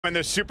When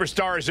the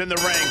superstar is in the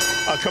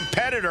ring, a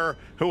competitor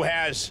who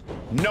has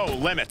no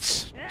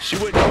limits. She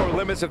wouldn't know her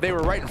limits if they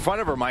were right in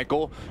front of her,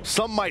 Michael.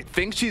 Some might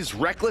think she's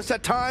reckless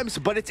at times,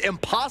 but it's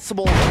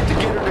impossible to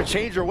get her to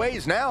change her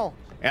ways now.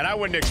 And I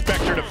wouldn't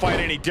expect her to fight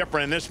any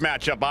different in this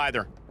matchup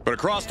either. But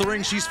across the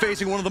ring, she's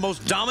facing one of the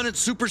most dominant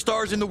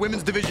superstars in the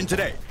women's division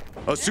today.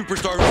 A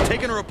superstar who's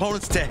taken her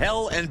opponents to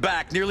hell and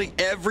back nearly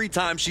every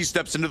time she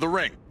steps into the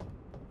ring.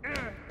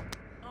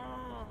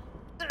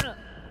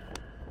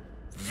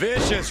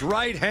 Vicious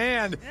right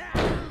hand.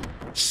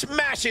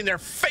 Smashing their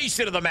face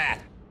into the mat.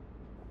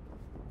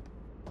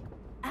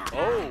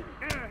 Oh.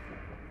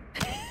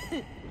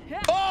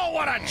 Oh,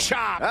 what a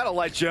chop. That'll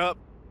light you up.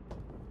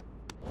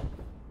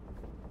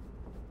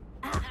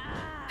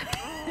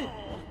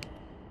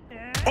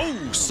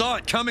 Oh, saw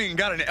it coming and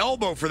got an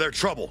elbow for their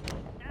trouble.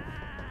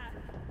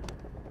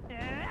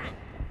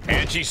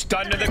 And she's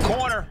stunned in the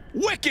corner.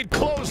 Wicked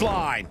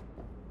clothesline.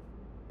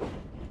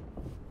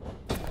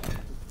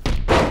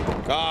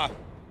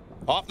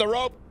 Off the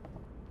rope.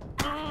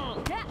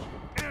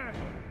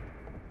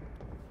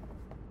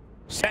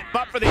 Set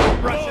up for the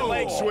Russian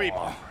leg sweep.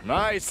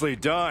 Nicely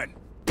done.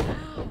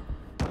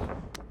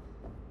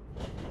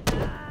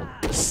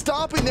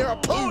 Stopping their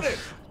opponent.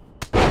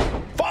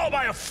 Followed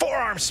by a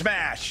forearm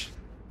smash.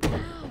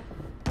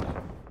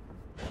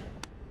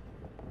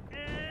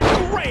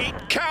 Great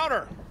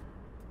counter.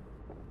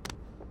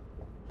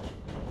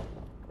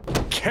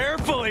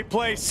 Carefully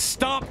placed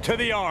stomp to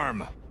the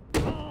arm.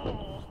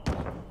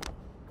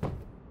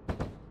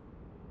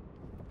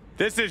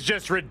 This is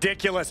just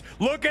ridiculous.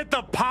 Look at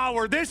the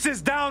power. This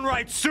is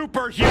downright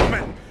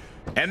superhuman.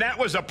 And that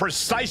was a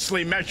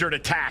precisely measured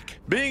attack.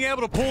 Being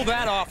able to pull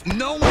that off,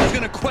 no one's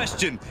going to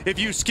question if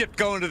you skipped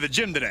going to the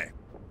gym today.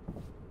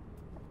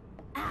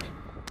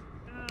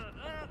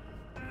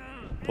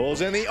 Pulls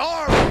in the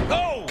arm.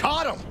 Oh!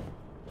 Caught him.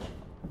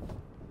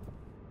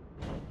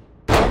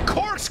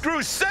 Corkscrew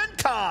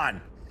senton.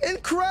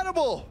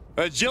 Incredible.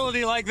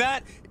 Agility like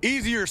that,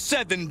 easier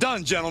said than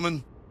done,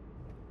 gentlemen.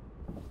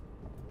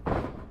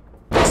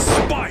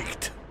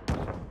 Spiked.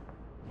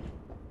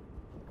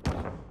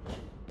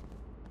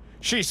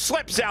 She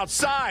slips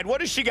outside.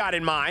 What has she got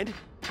in mind?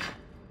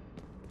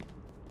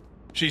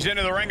 She's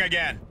into the ring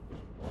again.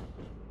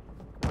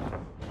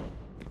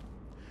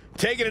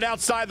 Taking it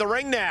outside the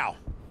ring now.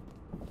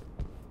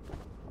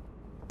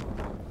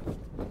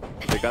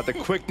 They got the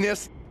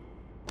quickness.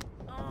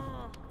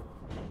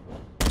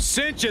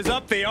 Cinches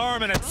up the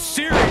arm in a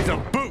series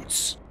of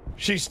boots.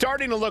 She's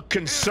starting to look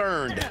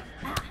concerned.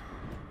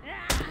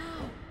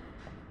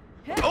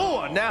 Oh,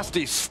 a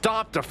nasty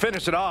stop to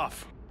finish it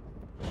off.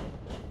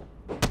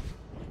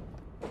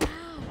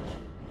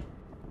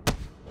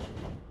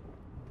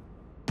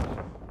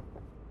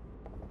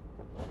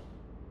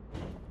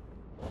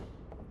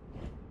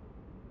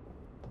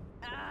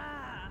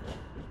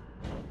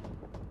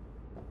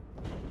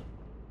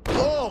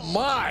 Oh,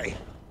 my.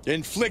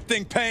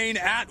 Inflicting pain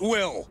at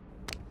will.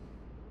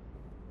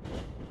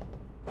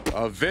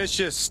 A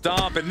vicious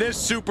stomp, and this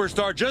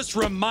superstar just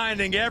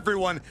reminding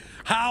everyone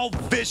how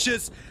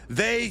vicious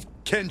they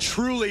can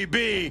truly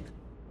be.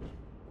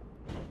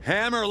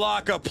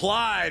 Hammerlock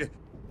applied,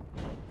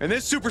 and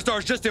this superstar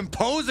is just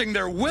imposing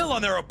their will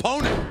on their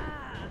opponent.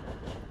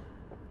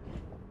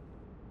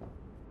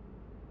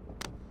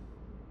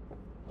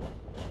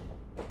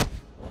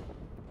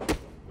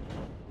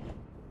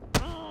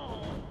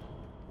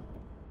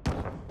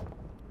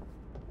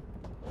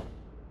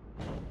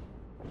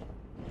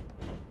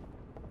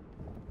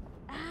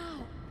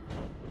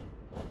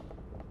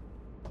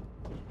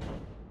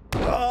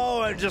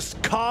 Oh, and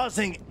just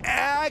causing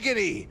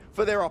agony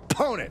for their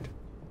opponent.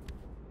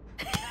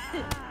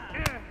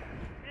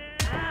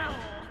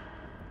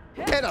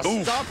 And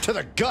a stop to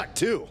the gut,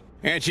 too.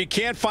 And she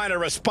can't find a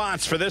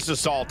response for this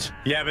assault.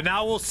 Yeah, but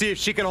now we'll see if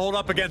she can hold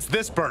up against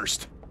this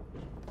burst.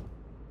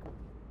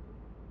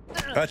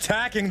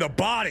 Attacking the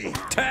body,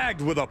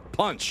 tagged with a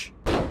punch.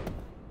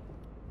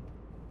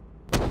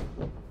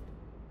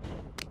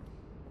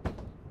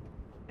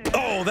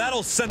 Oh,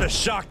 that'll send a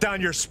shock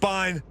down your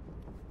spine.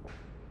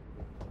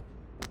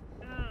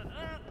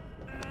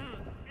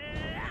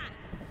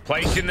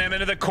 Placing them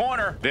into the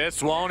corner.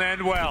 This won't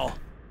end well.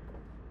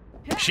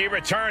 She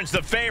returns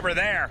the favor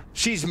there.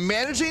 She's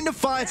managing to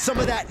find some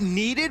of that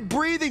needed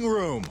breathing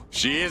room.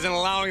 She isn't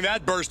allowing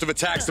that burst of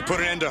attacks to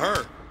put an end to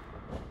her.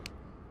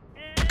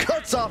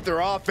 Cuts off their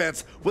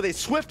offense with a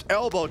swift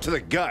elbow to the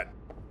gut.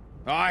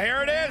 Oh,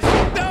 here it is.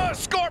 No,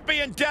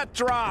 scorpion death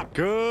drop.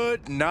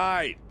 Good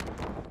night.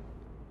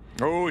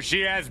 Oh,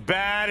 she has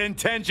bad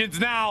intentions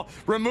now,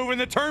 removing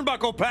the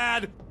turnbuckle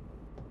pad.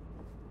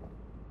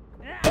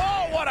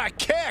 Oh, what a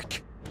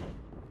kick.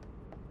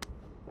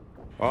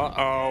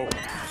 Uh-oh.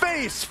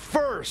 Face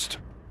first.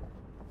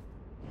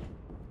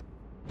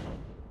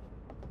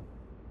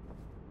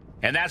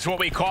 And that's what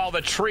we call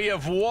the Tree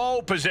of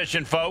Woe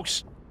position,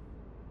 folks.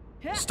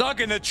 Stuck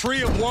in the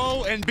Tree of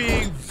Woe and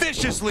being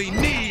viciously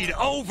kneed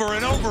over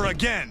and over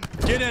again.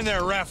 Get in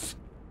there, ref.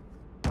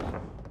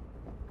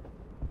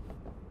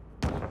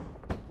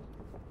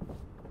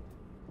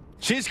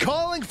 She's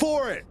calling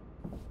for it.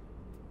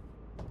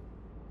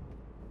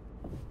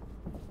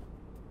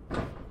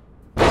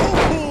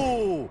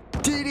 Ooh,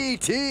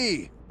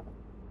 DDT.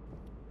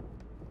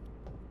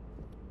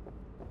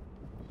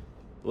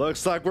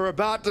 Looks like we're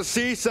about to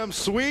see some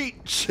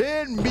sweet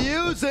chin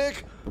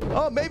music.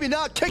 Oh, maybe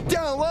not. Kick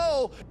down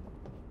low.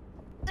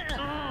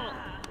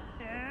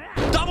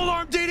 Double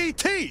arm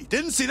DDT.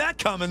 Didn't see that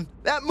coming.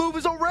 That move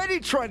is already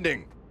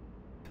trending.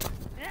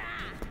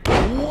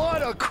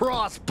 What a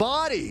cross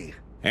body.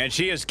 And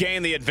she has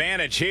gained the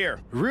advantage here.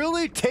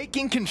 Really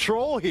taking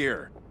control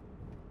here.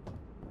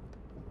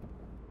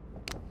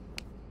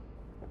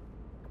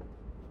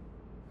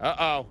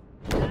 Uh-oh.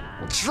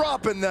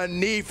 Dropping the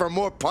knee for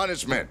more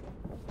punishment.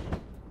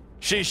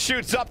 She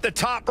shoots up the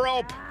top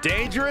rope.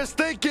 Dangerous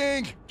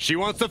thinking. She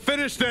wants to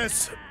finish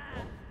this.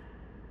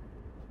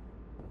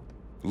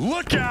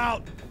 Look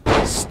out.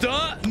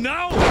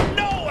 No.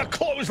 No, a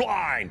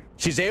clothesline.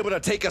 She's able to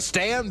take a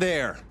stand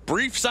there.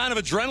 Brief sign of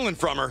adrenaline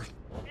from her.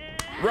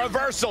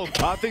 Reversal.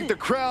 I think the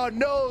crowd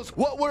knows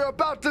what we're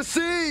about to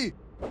see.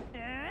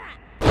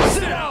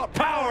 Sit out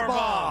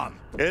powerbomb.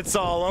 It's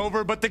all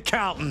over but the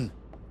counting.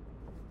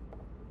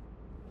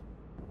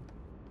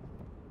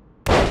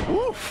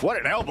 Oof, what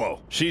an elbow.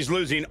 She's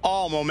losing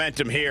all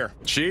momentum here.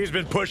 She's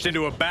been pushed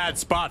into a bad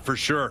spot for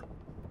sure.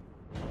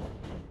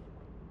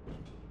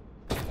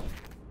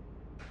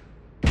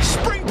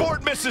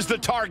 Springboard misses the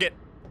target.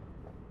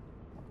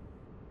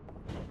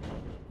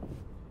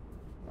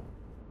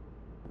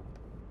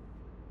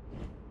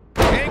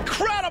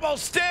 Incredible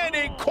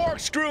standing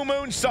corkscrew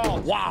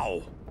moonsault.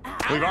 Wow.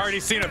 We've already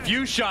seen a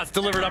few shots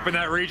delivered up in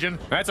that region.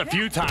 That's a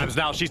few times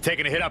now she's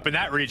taken a hit up in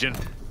that region.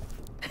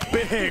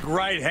 Big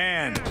right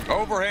hand.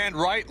 Overhand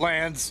right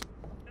lands.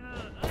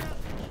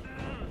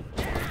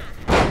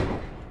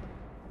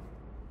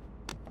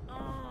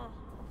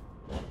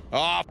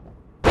 Oh,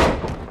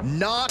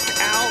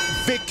 Knockout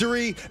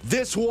victory.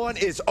 This one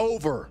is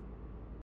over.